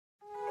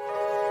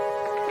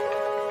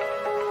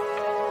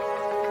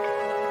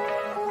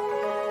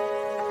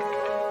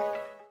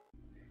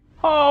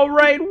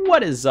Alright,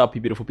 what is up,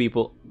 you beautiful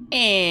people?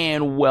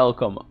 And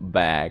welcome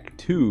back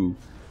to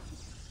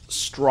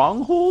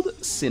Stronghold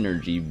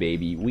Synergy,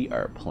 baby. We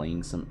are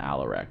playing some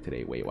Alarak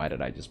today. Wait, why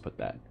did I just put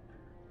that?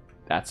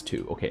 That's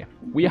two. Okay.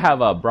 We have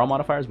Brawl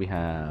modifiers. We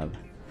have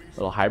a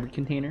little hybrid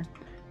container.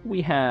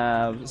 We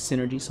have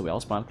Synergy, so we all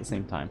spawn at the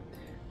same time.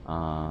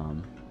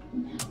 I'm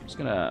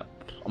gonna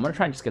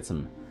try and just get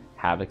some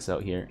Havocs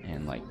out here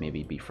and like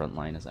maybe be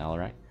frontline as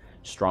Alarak.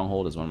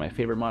 Stronghold is one of my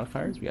favorite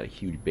modifiers. We got a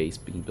huge base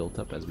being built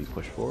up as we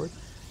push forward.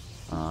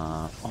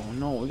 Oh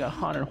no, we got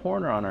Haunted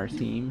Horner on our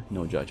team.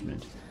 No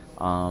judgment.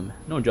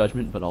 No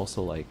judgment, but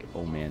also like,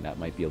 oh man, that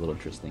might be a little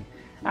interesting.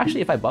 Actually,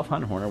 if I buff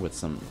Haunted Horner with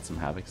some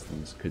Havocs,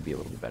 things could be a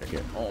little bit better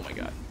here. Oh my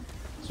god.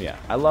 So yeah,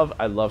 I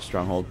love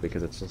Stronghold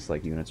because it's just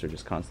like units are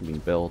just constantly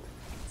being built.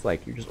 It's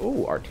like you're just,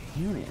 oh,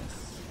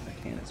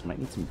 Arcanus might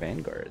need some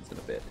Vanguards in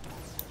a bit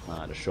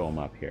to show them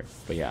up here.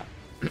 But yeah.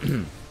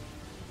 Oh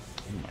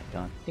my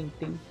god. Ding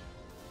ding.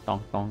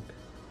 Donk donk.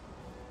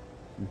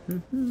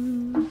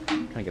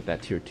 Trying to get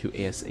that tier 2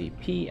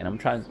 ASAP, and I'm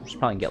trying to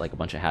probably get like a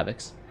bunch of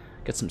Havocs,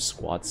 get some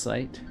squad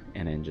sight,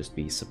 and then just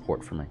be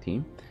support for my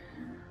team.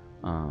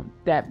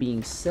 That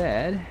being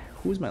said,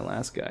 who's my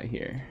last guy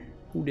here?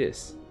 Who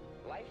this?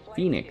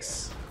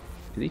 Phoenix.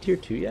 Is he tier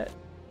 2 yet?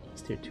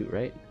 He's tier 2,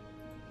 right?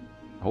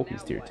 I hope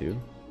he's tier 2.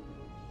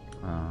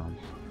 And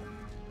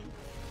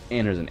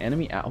there's an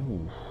enemy out.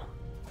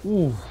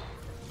 Ooh.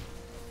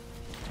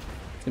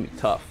 It's gonna be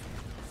tough.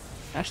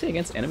 Actually,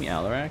 against enemy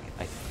Alarak,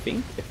 I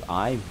think if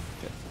I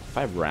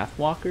have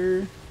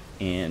Wrathwalker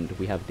and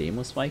we have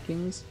Dameless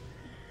Vikings,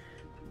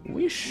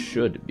 we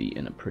should be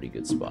in a pretty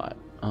good spot.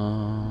 Yeah,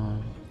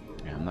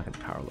 I'm not gonna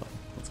power level.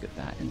 Let's get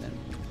that, and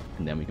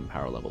then we can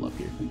power level up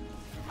here.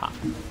 Pop,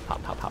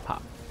 pop, pop, pop,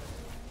 pop.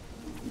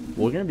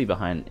 We're gonna be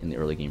behind in the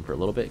early game for a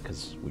little bit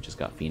because we just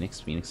got Phoenix.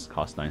 Phoenix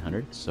costs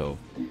 900, so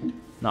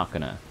not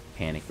gonna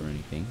panic or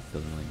anything.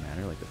 Doesn't really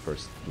matter. Like the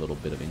first little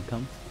bit of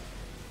income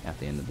at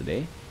the end of the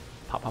day.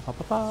 Pop, pop, pop,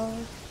 pop, pop.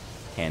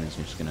 Cannons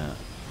are just gonna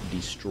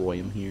destroy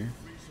him here.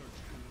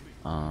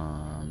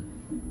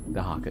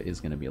 The Haka is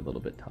gonna be a little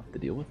bit tough to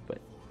deal with, but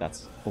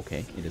that's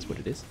okay. It is what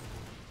it is.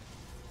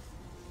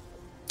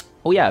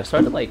 Oh yeah, I've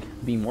started like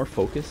being more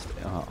focused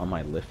on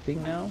my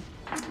lifting now.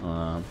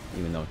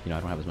 Even though I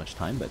don't have as much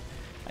time, but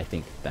I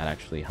think that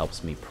actually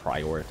helps me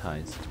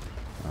prioritize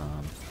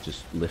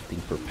just lifting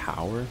for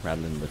power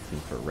rather than lifting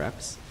for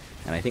reps.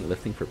 And I think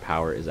lifting for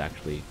power is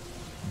actually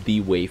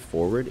the way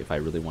forward if I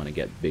really want to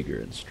get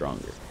bigger and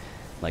stronger.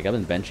 Like I've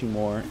been benching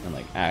more and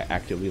like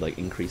actively like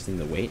increasing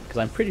the weight because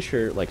I'm pretty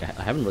sure like I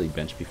haven't really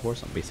benched before,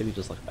 so I'm basically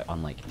just like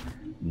on like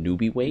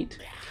newbie weight.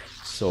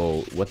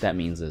 So what that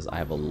means is I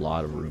have a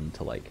lot of room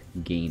to like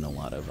gain a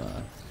lot of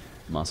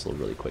muscle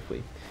really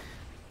quickly.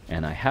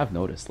 And I have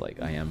noticed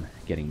like I am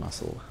getting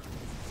muscle.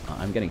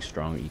 I'm getting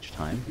stronger each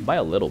time by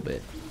a little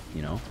bit,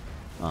 you know,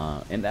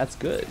 and that's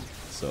good.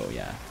 So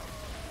yeah,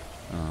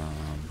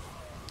 and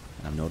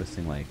I'm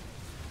noticing like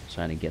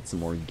trying to get some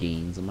more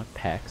gains on my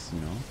pecs, you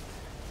know,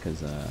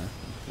 because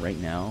right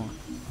now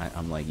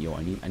I'm like, yo,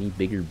 I need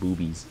bigger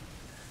boobies.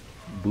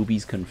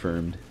 Boobies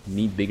confirmed.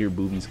 Need bigger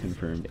boobies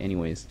confirmed.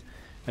 Anyways,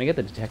 can I get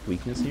the detect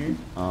weakness here?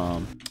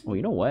 Well,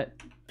 you know what?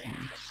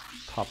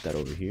 Pop that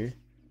over here.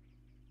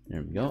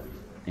 There we go.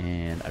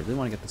 And I really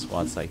want to get the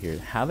squad sight here.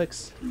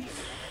 Havoc's.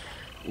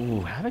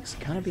 Ooh, Havoc's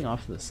kind of being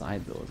off to the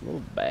side though. It's a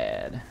little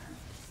bad,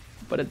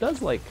 but it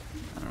does like,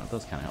 I don't know, it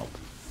does kind of help.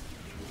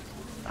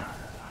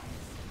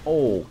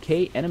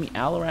 Okay, enemy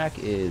Alarak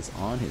is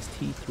on his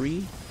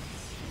T3.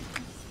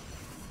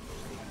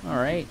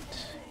 Alright,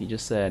 he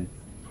just said,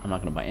 I'm not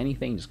going to buy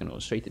anything, just going to go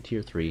straight to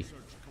tier 3.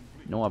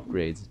 No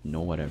upgrades,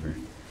 no whatever.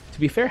 To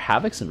be fair,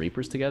 Havocs and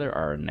Reapers together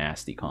are a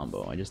nasty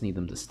combo. I just need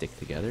them to stick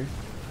together.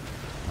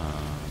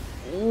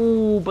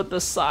 Ooh, but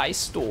the Psy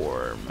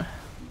Storm.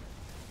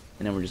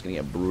 And then we're just going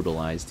to get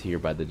brutalized here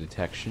by the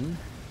detection.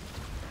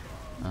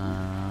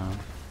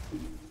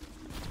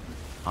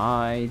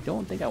 I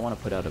don't think I want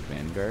to put out a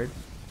Vanguard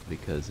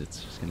because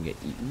it's just gonna get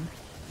eaten.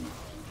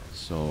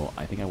 So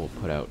I think I'll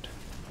put out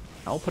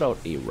a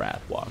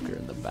Wrathwalker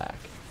in the back.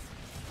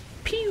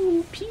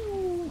 Pew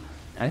pew.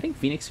 And I think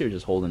Phoenix here is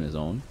just holding his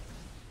own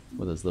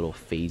with his little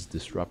phase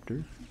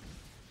disruptor.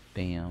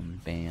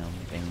 Bam bam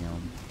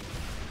bam.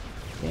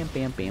 Bam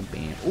bam bam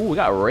bam. Ooh, we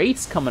got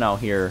Wraiths coming out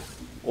here.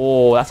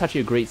 Oh, that's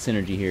actually a great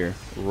synergy here.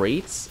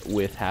 Wraiths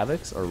with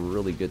Havocs are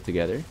really good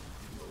together.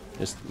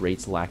 Just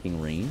Wraiths lacking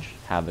range,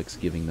 Havoc's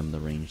giving them the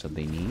range that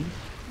they need.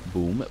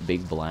 Boom,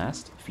 big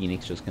blast.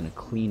 Phoenix just gonna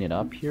clean it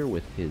up here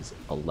with his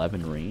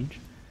 11 range.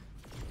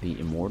 The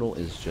Immortal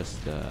is just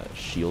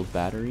shield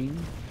battery.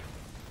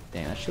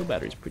 Damn, that shield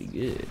battery is pretty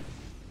good.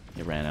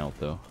 It ran out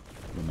though.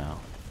 From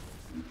out.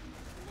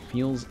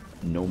 Feels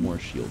no more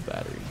shield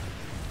battery.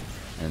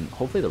 And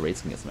hopefully the Wraiths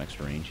can get some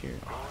extra range here.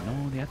 Oh,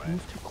 no, they have to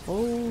move too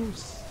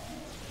close.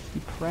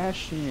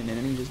 Depression, and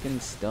then he's just getting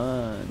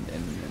stunned,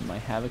 and my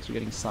Havocs are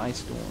getting Psy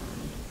Stormed.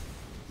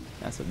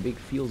 That's a big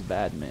feels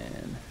bad,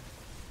 man.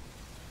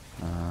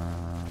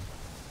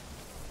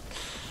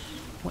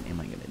 What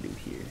am I gonna do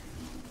here?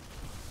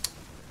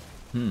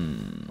 We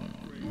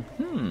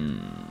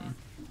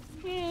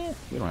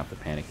don't have to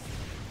panic.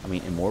 I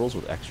mean, Immortals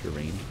with extra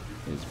range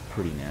is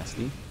pretty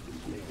nasty.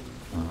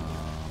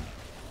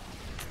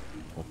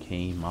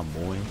 Okay, my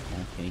boy.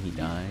 Okay, he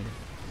died.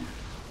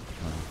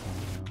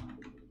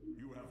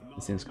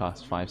 This thing's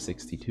cost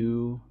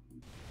 562.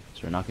 So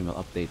we're not gonna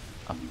upgrade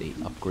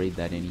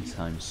that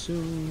anytime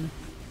soon.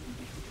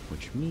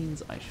 Which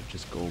means I should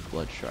just go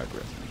Blood Shard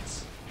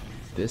Resonance.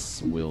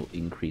 This will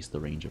increase the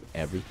range of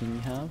everything we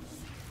have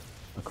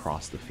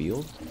across the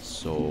field,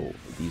 so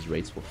these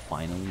wraiths will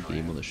finally be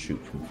able to shoot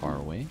from far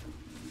away.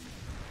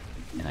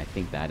 And I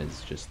think that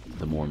is just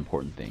the more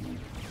important thing.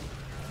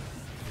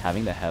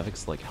 Having the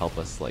Havocs like help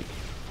us like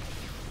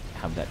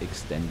have that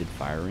extended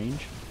fire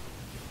range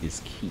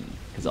is key,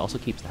 because it also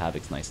keeps the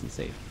Havocs nice and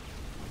safe.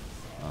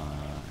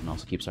 And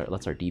also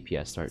lets our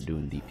DPS start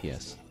doing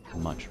DPS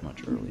much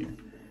earlier.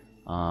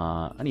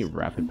 I need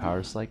rapid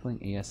power cycling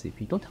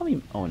ASAP. Don't tell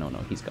me. Oh no,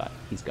 he's got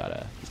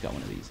one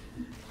of these.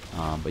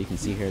 But you can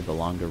see here the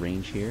longer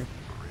range here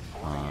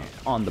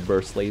on the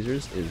burst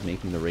lasers is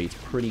making the rates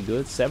pretty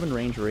good. 7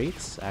 range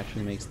rates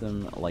actually makes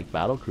them like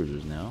battle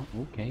cruisers now.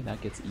 Okay,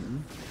 that gets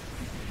eaten.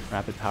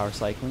 Rapid power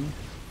cycling.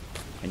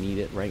 I need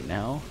it right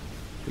now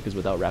because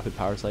without rapid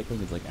power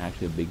cycling, it's like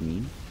actually a big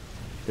meme.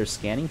 They're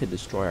scanning to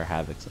destroy our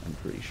Havocs, I'm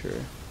pretty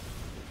sure.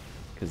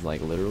 Because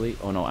like literally,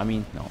 oh no, I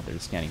mean no, they're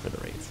scanning for the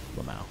raids.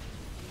 Lamau.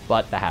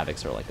 But the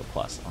Havocs are like a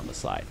plus on the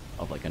side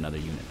of like another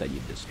unit that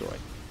you destroy.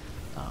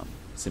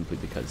 Simply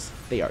because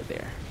they are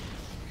there.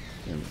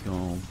 There we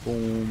go.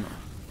 Boom.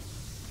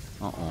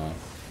 Uh-oh.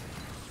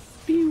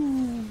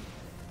 Pew.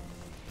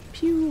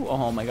 Pew.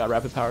 Oh my god,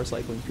 rapid power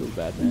cycling feels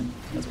bad, man.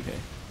 That's okay.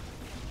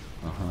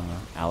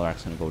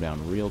 Alarak's gonna go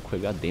down real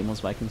quick. Got Deimos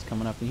Vikings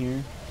coming up in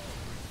here.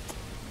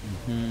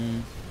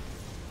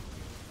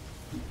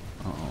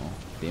 Uh-oh.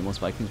 Deimos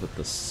Vikings with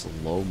the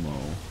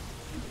slow-mo.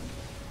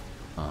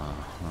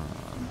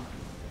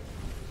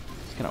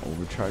 Just gonna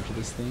overcharge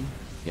this thing.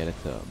 Get it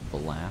to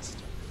blast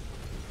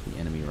the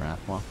enemy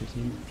Wrathwalkers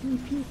here. Pew,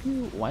 pew,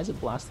 pew. Why is it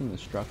blasting the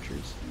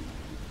structures?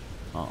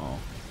 Uh-oh.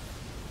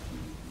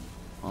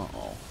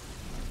 Uh-oh.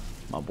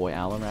 My boy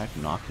Alarak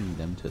knocking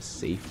them to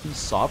safety.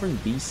 Sovereign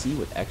BC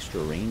with extra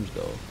range,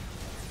 though.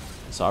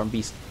 Sovereign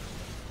BC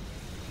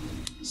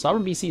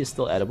is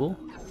still edible.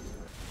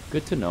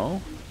 Good to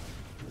know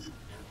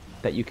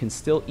that you can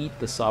still eat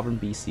the Sovereign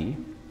BC.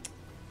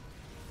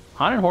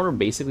 Han and Hoarder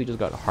basically just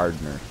got hard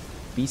nerfed.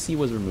 BC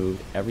was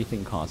removed,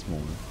 everything cost more.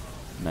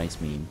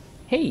 Nice meme.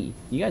 Hey,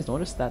 you guys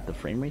noticed that the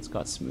frame rates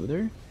got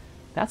smoother?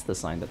 That's the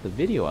sign that the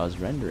video I was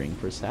rendering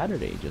for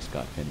Saturday just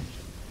got finished.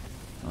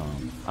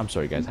 I'm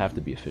sorry guys, I have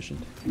to be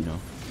efficient, you know?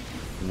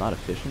 If I'm not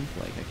efficient,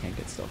 like, I can't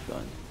get stuff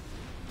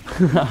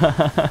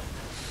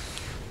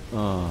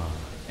done.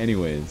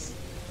 Anyways.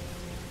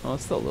 Oh,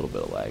 it's still a little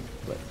bit of lag,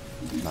 but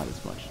not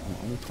as much. I'm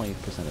only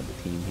 20% of the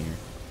team here.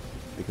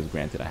 Because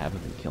granted, I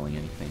haven't been killing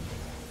anything.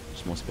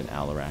 It's mostly been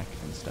Alarak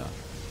and stuff.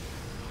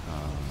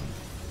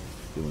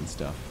 Doing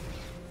stuff.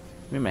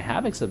 I mean, my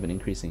Havocs have been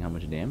increasing how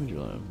much damage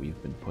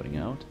we've been putting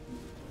out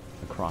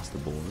across the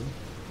board.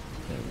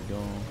 There we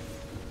go.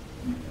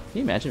 Can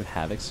you imagine if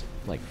Havocs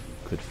like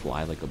could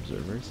fly like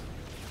observers?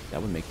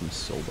 That would make them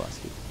so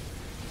busted.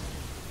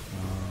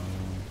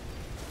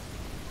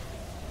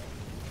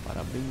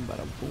 Bada boom,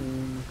 bada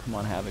boom. Come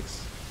on,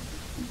 Havocs.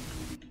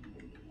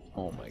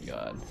 Oh my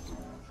god.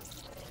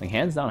 Like,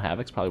 hands down,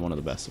 Havoc's probably one of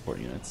the best support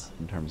units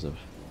in terms of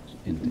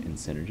in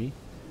synergy.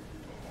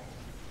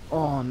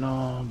 Oh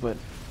no, but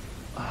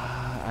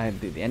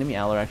the enemy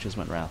Alarak just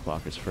went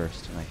Wrathwalkers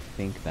first, and I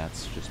think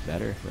that's just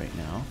better right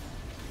now.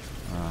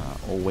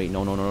 Oh wait,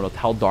 no.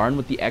 Tal'Daran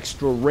with the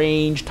extra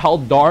range.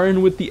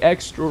 Tal'Daran with the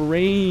extra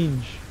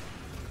range.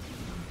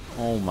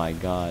 Oh my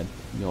god.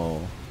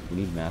 Yo, we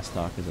need Mass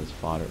Stalkers as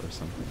fodder or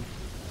something.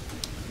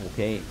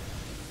 Okay.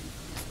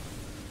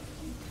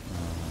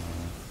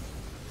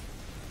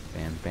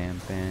 Bam.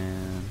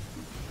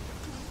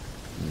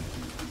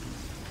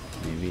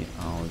 Maybe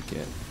I'll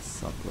get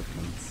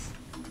Supplicants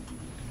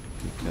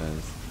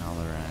because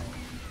Alarak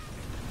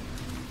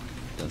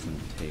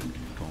doesn't take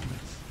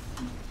bonus.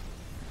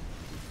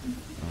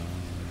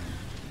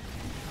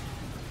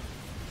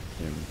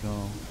 There we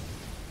go.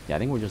 Yeah, I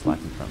think we're just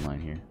lacking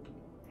frontline here.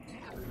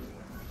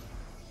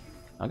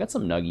 I got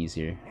some nuggies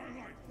here.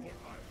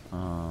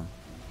 Oh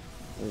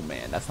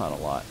man, that's not a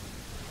lot.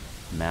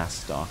 Mass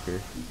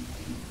Stalker.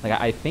 Like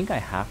I think I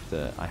have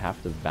to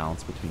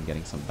balance between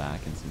getting some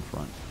back and some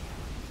front,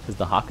 because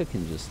the Haka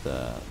can just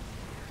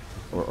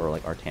or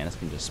like Artanis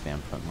can just spam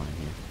frontline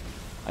here.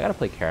 I gotta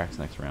play Karax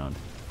next round.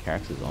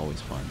 Karax is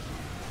always fun.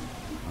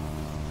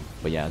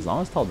 But yeah, as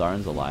long as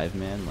Tal'Daran's alive,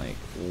 man, like,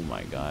 oh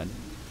my god,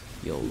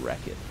 you'll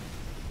wreck it.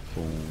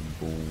 Boom,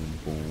 boom,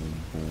 boom,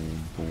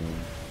 boom, boom.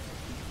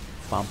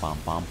 Bom, bom,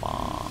 bom,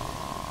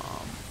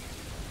 bom.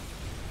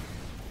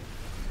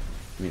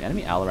 I mean,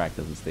 enemy Alarak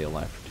doesn't stay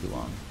alive for too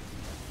long.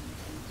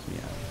 So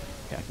yeah,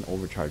 okay, I can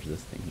overcharge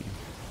this thing here.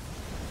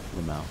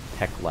 Let him out.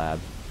 Tech Lab.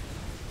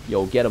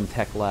 Yo, get him,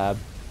 Tech Lab.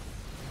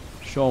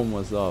 Show him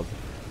what's up.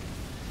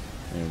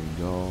 There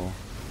we go.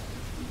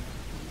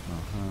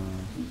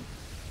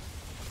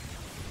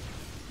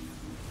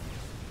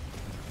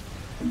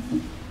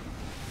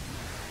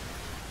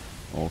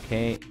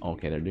 Okay,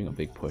 okay, they're doing a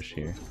big push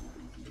here.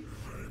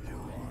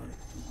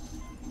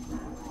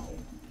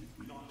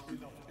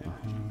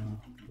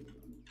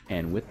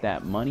 And with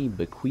that money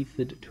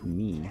bequeathed to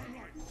me,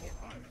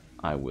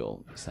 I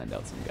will send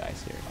out some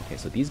guys here. Okay,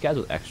 so these guys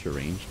with extra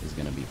range is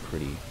gonna be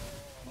pretty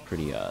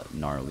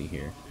gnarly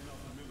here,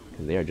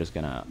 because they are just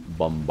gonna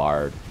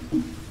bombard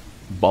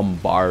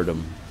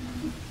them.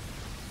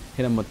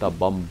 Hit them with the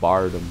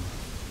bombard them.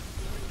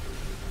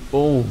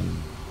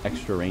 Boom!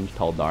 Extra range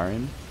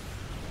Taldarin.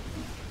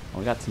 Oh,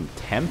 we got some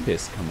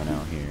Tempest coming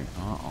out here.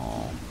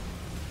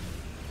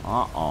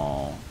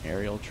 Uh-oh.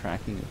 Aerial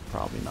tracking is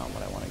probably not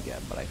what I want to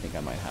get, but I think I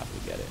might have to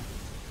get it.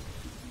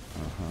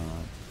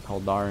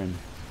 Taldarin.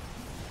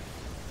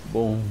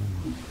 Boom.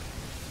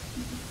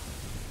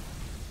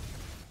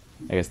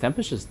 I guess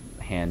Tempest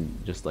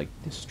just like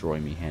destroy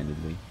me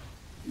handedly.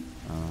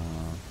 I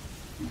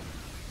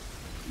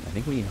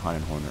think we need Hunt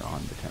and Horner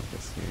on the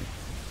Tempest here.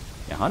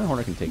 Yeah, Hunt and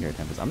Horner can take care of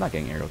Tempest. I'm not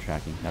getting aerial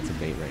tracking. That's a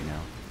bait right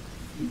now.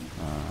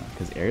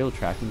 Because aerial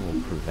tracking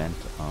will prevent...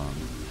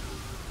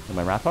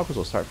 my Wrathwalkers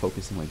will start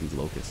focusing like these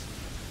Locusts,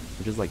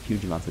 which is like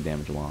huge amounts of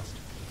damage lost.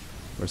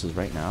 Versus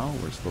right now,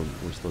 we're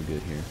still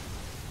good here.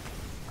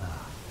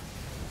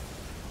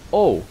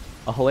 Oh!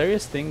 A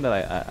hilarious thing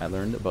that I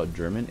learned about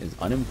German is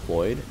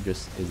unemployed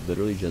is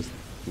literally just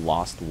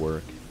lost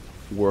work.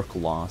 Work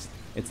lost.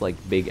 It's like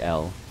big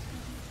L.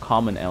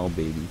 Common L,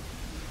 baby.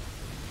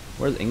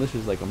 Whereas English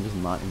is like, I'm just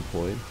not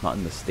employed. Not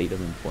in the state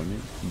of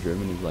employment.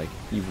 German is like,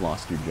 you've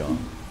lost your job.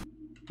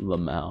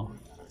 Lamau.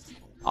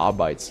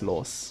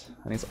 Arbeitslos.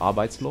 I think it's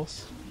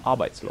Arbeitslos.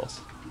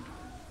 Arbeitslos.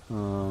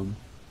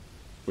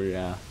 But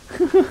yeah.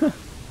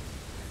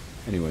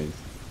 Anyways.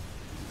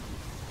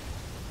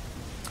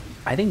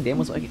 I think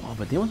Demos Vikings,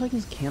 but Demos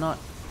Vikings cannot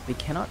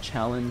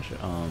challenge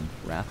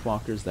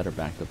Wrathwalkers that are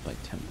backed up by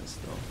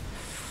Tempest though.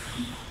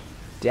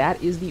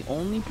 That is the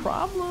only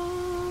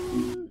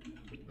problem.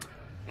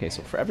 Okay,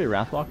 so for every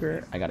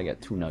Wrathwalker, I gotta get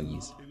 2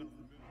 Nuggies.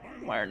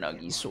 Why are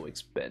Nuggies so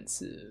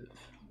expensive?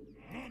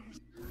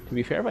 To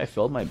be fair, if I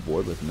filled my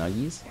board with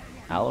Nuggies,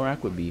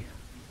 Alarak would be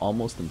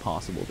almost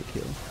impossible to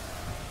kill.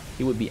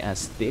 He would be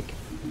as thick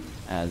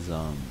as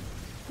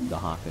the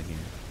Haka here.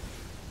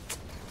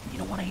 You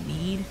know what I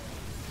need?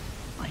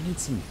 I need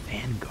some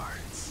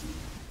Vanguards.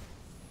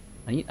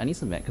 I need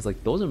some because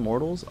like those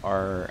Immortals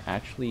are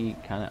actually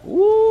kind of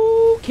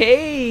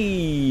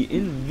okay.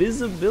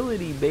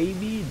 Invisibility,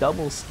 baby,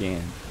 double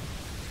scan.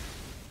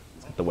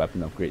 Let's get the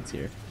weapon upgrades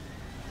here.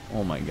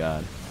 Oh my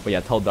god. But yeah,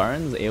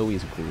 Taldarin's AoE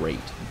is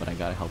great, but I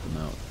gotta help him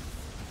out.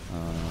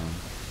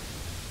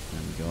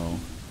 There we go.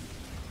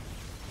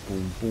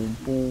 Boom, boom,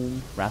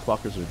 boom.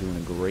 Wrathwalkers are doing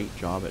a great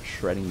job at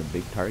shredding the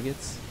big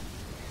targets.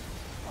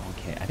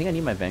 Okay, I think I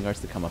need my Vanguards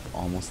to come up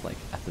almost like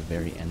at the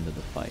very end of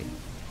the fight.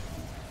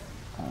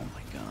 Oh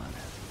my god.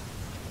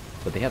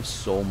 But they have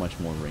so much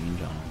more range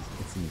on us.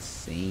 It's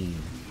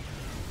insane.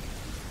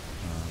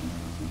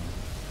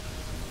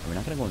 Are we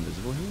not going to go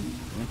invisible here?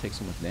 We're going to take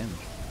so much damage.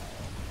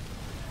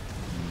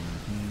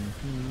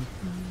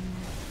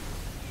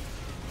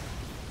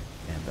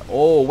 And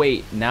oh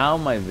wait, now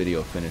my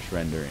video finished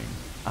rendering.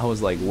 I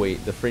was like,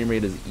 wait, the frame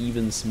rate is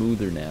even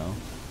smoother now.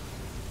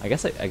 I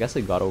guess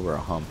I got over a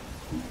hump.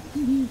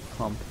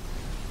 Hump.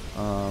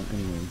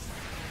 Anyways.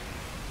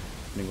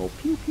 I'm gonna go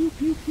pew pew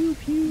pew pew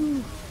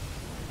pew.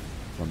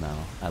 Well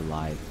now, I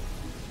lied.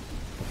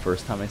 The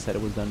first time I said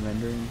it was done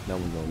rendering, that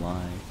was a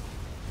lie.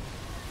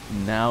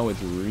 Now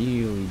it's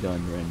really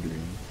done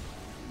rendering.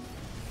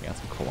 We got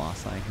some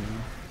Colossi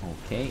here.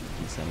 Okay,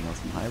 he's sending out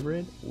some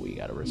hybrid. We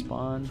gotta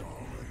respond.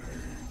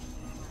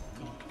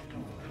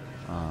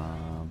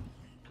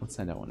 Let's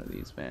send out one of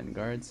these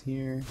Vanguards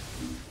here.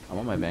 I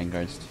want my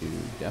Vanguards to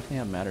definitely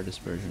have Matter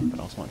Dispersion, but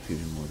I also want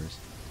Fusion Mortars.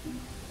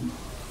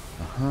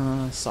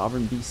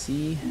 Sovereign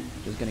BC.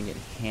 Just gonna get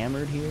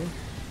hammered here.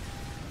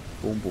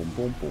 Boom, boom,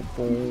 boom, boom,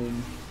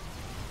 boom.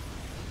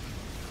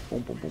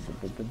 Boom, boom, boom, boom,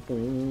 boom, boom,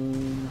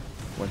 boom.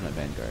 Where's my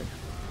Vanguard?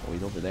 Oh,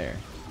 he's over there.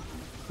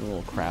 Do a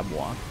little crab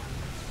walk.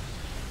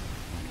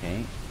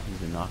 Okay, he's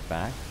been knocked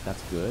back.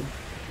 That's good.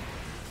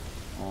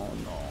 Oh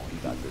no, he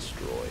got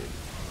destroyed.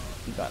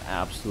 He got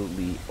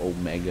absolutely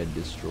Omega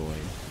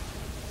destroyed.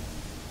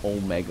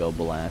 Omega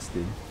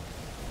blasted.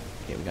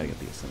 Okay, we gotta get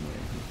the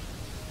assimilator here.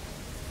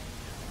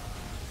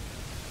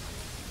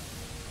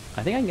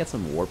 I think I can get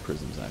some War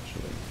Prisms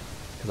actually.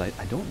 Because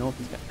I don't know if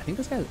this guy... I think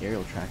this guy has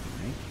aerial tracking,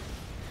 right?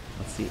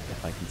 Let's see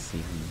if I can see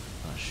him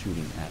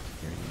shooting at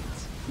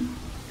areas.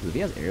 Because if he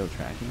has aerial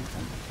tracking, oh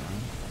my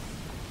god.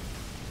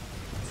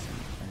 Let's see.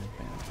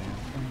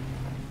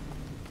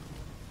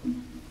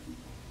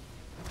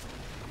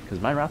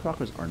 Because my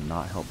Wrathwalkers are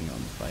not helping on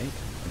the fight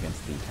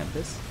against the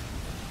Tempest.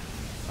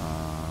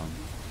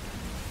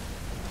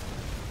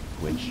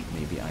 Which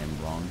maybe I am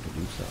wrong to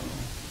do so.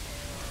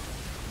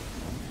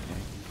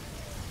 Okay.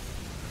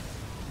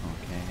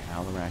 Okay,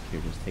 Alarak here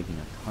just taking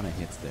a ton of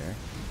hits there.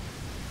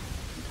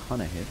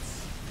 Ton of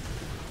hits.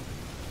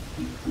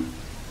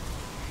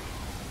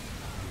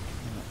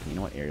 You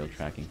know what? Aerial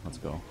tracking. Let's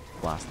go.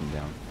 Blast them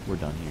down. We're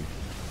done here.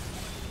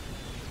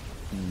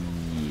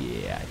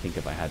 Yeah, I think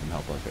if I had them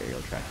help out for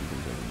aerial tracking,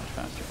 things would have been much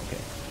faster.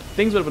 Okay.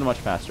 Things would have been much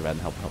faster if I had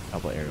them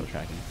help out aerial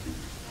tracking.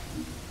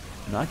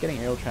 Not getting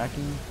aerial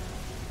tracking,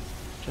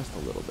 just a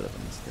little bit of a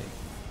mistake.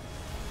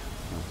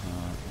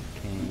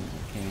 Okay,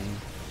 okay.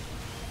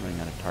 Running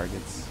out of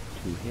targets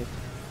to hit.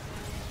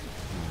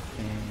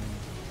 Okay.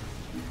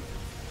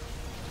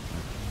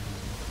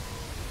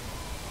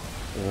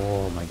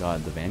 Oh my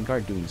god, the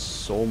Vanguard doing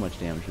so much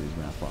damage to these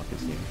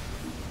Wrathwalkers here.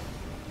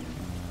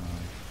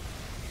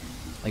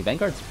 Like,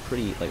 Vanguard's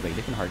pretty, like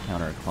they can hard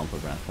counter a clump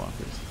of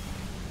Wrathwalkers,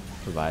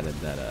 provided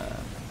that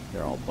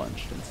they're all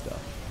bunched and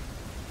stuff.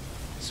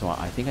 So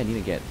I think I need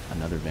to get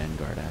another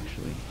Vanguard,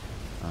 actually.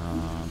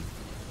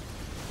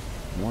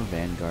 More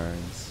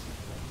Vanguards.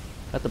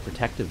 Got the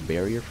protective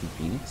barrier from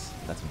Phoenix.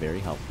 That's very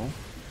helpful.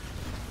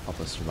 Help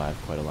us survive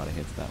quite a lot of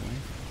hits that way.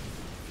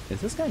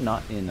 Is this guy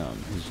not in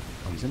his?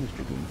 Oh, he's in his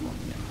Dragoon form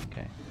again.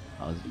 Okay.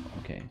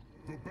 Okay.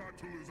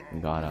 We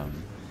got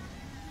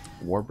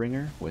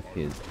Warbringer with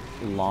his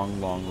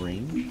long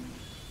range.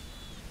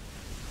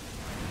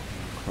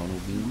 Chrono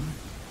Beam.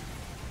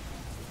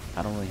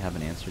 I don't really have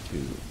an answer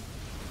to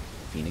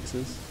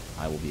Phoenixes,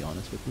 I will be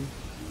honest with you.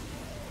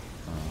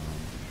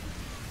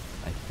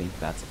 I think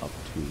that's up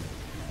to,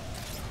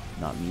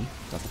 not me,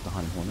 that's up to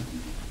Han and Horner.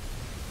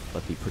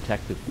 But the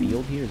protective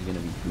field here is going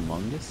to be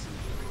humongous.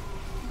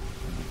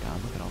 Oh my god,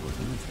 look at all those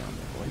units down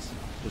there, boys.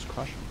 Just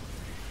crush them.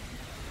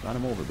 Run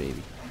them over,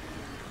 baby.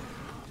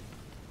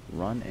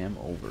 Run them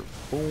over.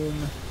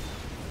 Boom.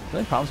 The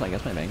only problem is I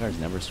guess my Vanguards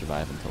never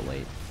survive until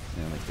late.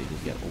 You know, like they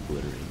just get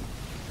obliterated.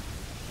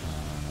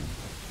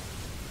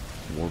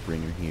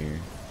 Warbringer here.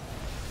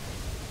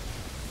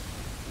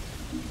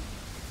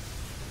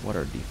 What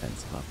are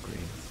defensive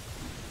upgrades?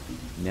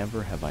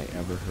 Never have I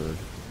ever heard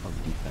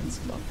of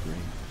defensive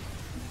upgrade.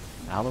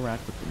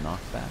 Alarak with the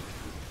knockback.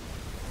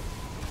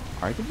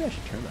 Arguably I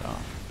should turn that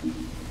off.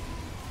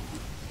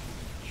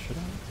 Should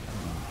I? I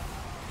don't know.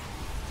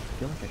 I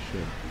feel like I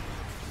should.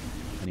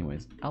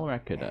 Anyways,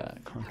 Alarak could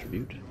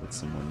contribute with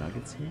some more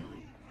nuggets here.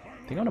 I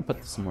think I'm gonna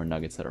put some more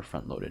nuggets that are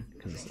front loaded,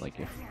 because like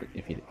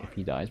if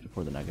he dies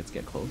before the nuggets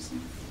get close,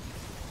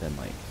 then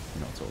like,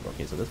 you know, it's over.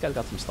 Okay, so this guy's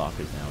got some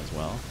stalkers now as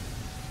well.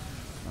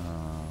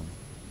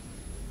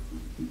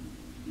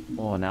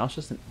 Oh, now it's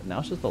just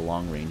the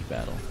long range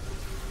battle,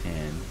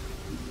 and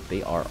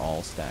they are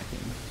all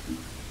stacking.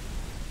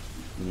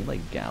 We need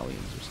like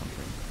galleons or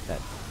something that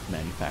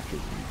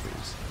manufactures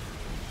reapers.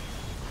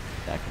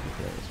 That could be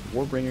hilarious.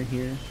 Warbringer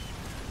here,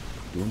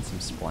 doing some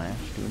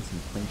splash, doing some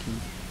plinking.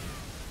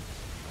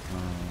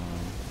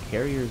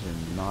 Carriers are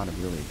not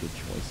really a good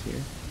choice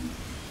here,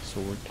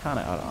 so we're kind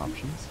of out of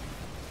options.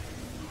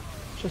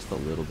 Just a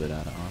little bit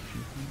out of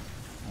options.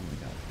 Oh my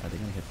god, are they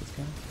gonna hit this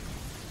guy?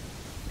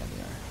 Yeah,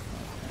 they are.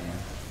 Oh, man.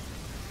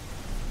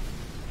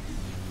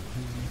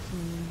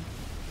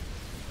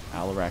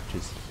 Alarak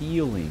just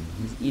healing.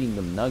 He's eating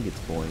them nuggets,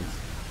 boys.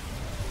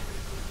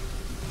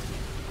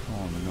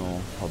 Oh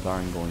no,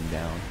 Haldarin going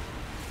down.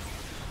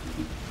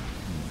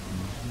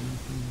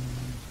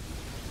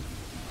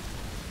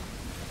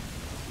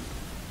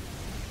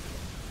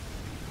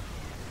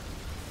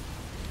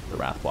 The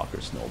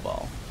Wrathwalker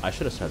snowball. I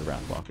should have started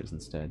Wrathwalkers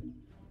instead.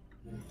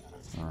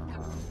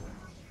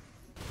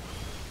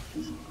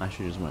 I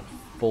should just went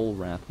full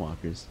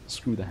Wrathwalkers.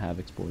 Screw the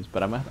Havocs, boys.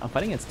 But I'm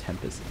fighting against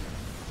Tempest.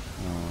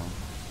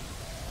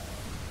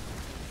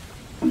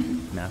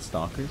 Mass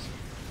Stalkers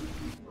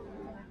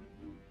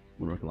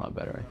would work a lot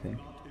better, I think.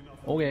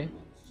 Okay.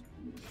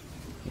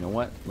 You know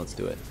what? Let's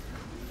do it.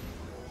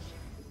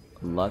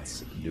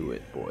 Let's do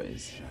it,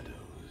 boys.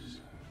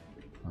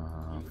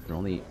 They're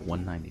only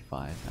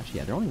 195. Actually,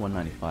 yeah, they're only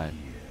 195.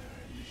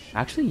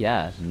 Actually,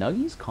 yeah,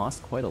 Nuggies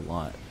cost quite a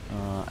lot.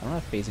 I don't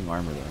have phasing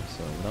armor though,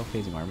 so without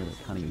phasing armor, they're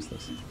kind of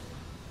useless.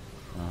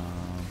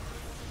 Oh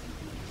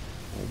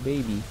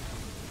baby.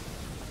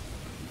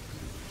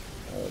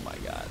 Oh my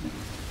god.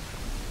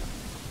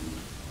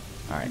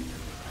 Alright,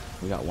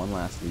 we got one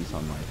last lease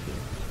on life here.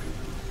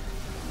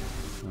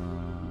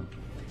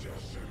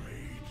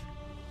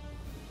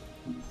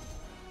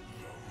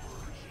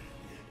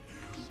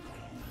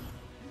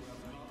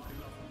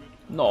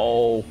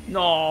 No!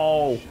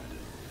 No!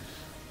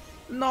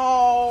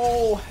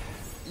 No!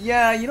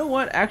 Yeah, you know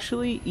what?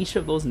 Actually, each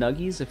of those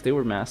Nuggies, if they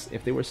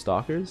were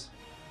stalkers,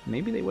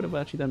 maybe they would have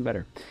actually done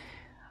better.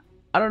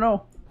 I don't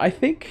know. I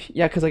think,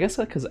 yeah, because I guess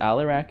because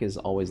Alarak is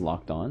always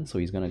locked on, so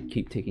he's gonna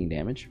keep taking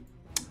damage.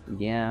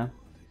 Yeah,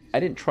 I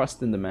didn't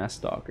trust in the Mass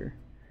Stalker.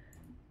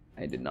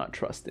 I did not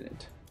trust in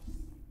it.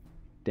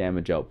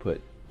 Damage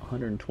output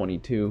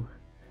 122.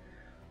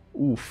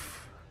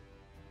 Oof.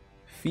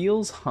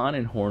 Feels Han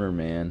and Horner,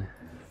 man.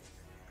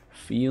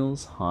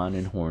 Feels Han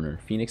and Horner.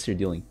 Phoenix are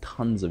dealing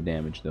tons of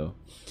damage though.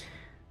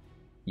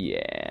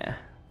 Yeah.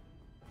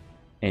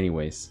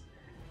 Anyways.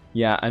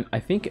 Yeah, I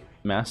think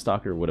Mass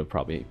Stalker would have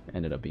probably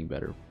ended up being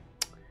better.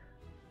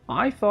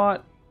 I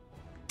thought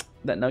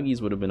that Nuggies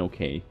would have been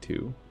okay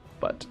too,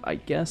 but I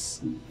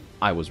guess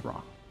I was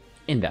wrong.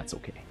 And that's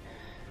okay.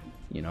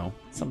 you know,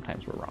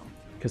 sometimes we're wrong.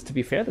 Because to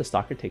be fair, the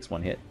Stalker takes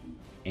 1 hit,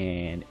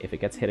 and if it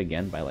gets hit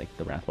again by like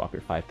the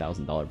Wrathwalker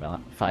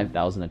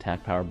 $5,000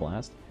 attack power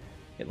blast,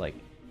 it like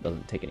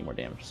doesn't take any more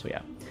damage. So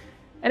yeah.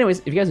 Anyways,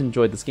 if you guys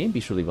enjoyed this game, be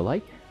sure to leave a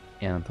like,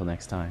 and until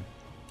next time,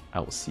 I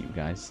will see you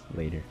guys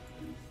later.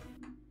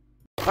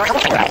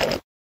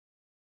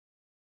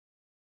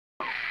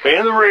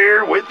 In the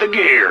rear with the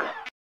gear.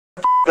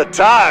 The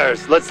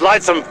tires, let's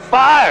light some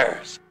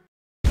fires.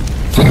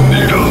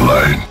 Need a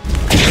light.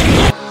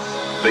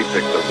 They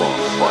picked the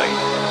wrong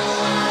fight.